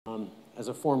As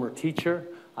a former teacher,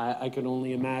 I can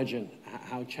only imagine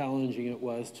how challenging it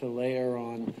was to layer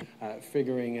on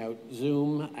figuring out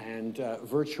Zoom and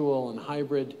virtual and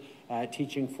hybrid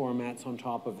teaching formats on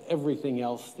top of everything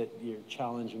else that your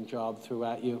challenging job threw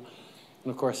at you.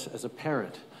 And of course, as a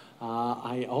parent,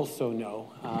 I also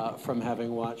know from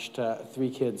having watched 3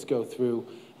 kids go through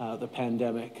the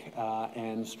pandemic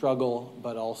and struggle,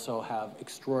 but also have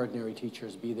extraordinary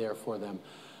teachers be there for them.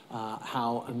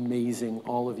 How amazing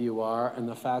all of you are, and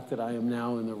the fact that I am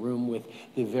now in the room with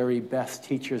the very best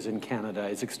teachers in Canada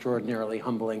is extraordinarily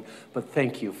humbling, but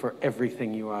thank you for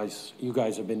everything you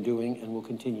guys have been doing and will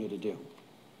continue to do.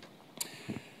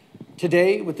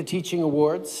 Today, with the Teaching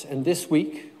Awards, and this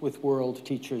week with World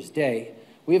Teachers' Day,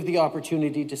 we have the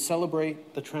opportunity to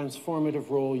celebrate the transformative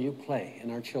role you play in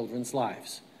our children's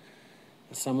lives.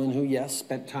 As someone who, yes,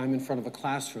 spent time in front of a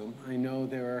classroom, I know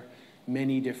there are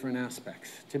many different aspects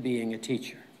to being a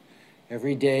teacher.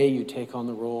 Every day you take on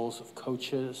the roles of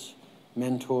coaches,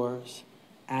 mentors,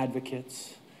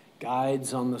 advocates,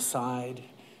 guides on the side,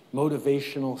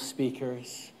 motivational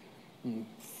speakers,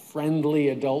 friendly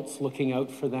adults looking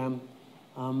out for them.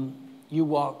 You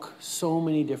walk so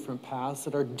many different paths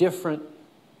that are different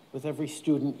with every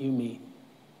student you meet.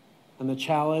 And the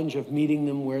challenge of meeting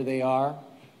them where they are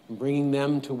and bringing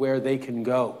them to where they can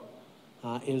go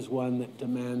is one that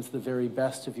demands the very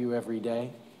best of you every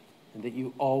day and that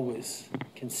you always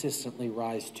consistently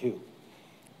rise to.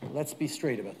 Let's be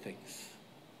straight about things.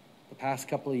 The past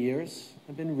couple of years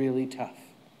have been really tough,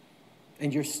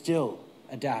 and you're still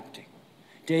adapting.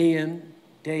 Day in,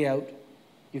 day out,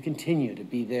 you continue to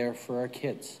be there for our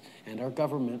kids, and our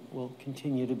government will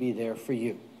continue to be there for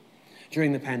you.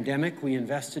 During the pandemic, we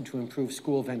invested to improve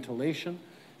school ventilation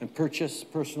and purchase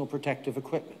personal protective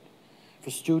equipment. For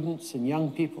students and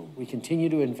young people, we continue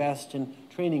to invest in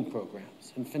training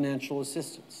programs and financial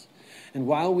assistance. And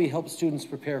while we help students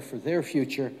prepare for their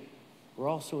future, we're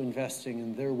also investing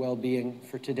in their well-being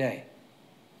for today.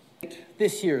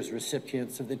 This year's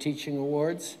recipients of the Teaching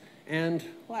Awards and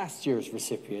last year's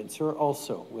recipients are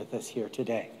also with us here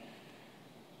today.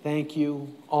 Thank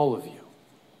you, all of you,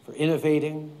 for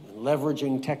innovating and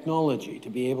leveraging technology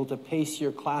to be able to pace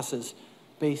your classes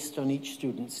based on each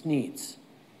student's needs.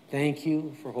 Thank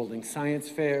you for holding science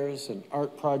fairs and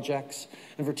art projects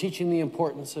and for teaching the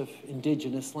importance of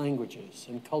Indigenous languages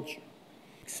and culture.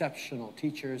 Exceptional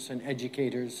teachers and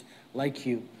educators like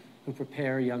you who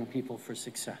prepare young people for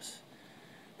success.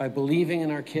 By believing in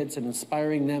our kids and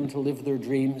inspiring them to live their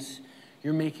dreams,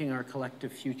 you're making our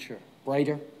collective future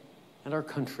brighter and our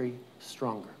country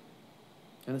stronger.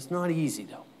 And it's not easy,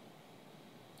 though.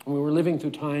 And we were living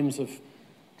through times of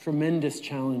tremendous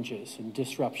challenges and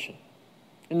disruption.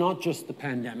 And not just the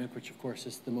pandemic, which of course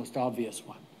is the most obvious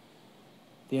one.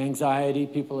 The anxiety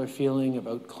people are feeling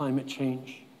about climate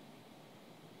change,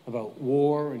 about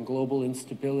war and global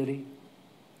instability,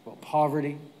 about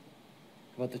poverty,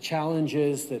 about the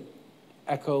challenges that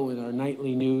echo in our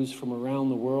nightly news from around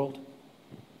the world.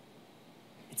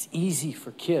 It's easy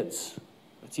for kids,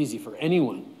 it's easy for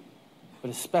anyone,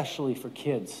 but especially for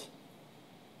kids,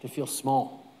 to feel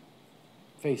small,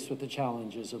 faced with the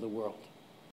challenges of the world.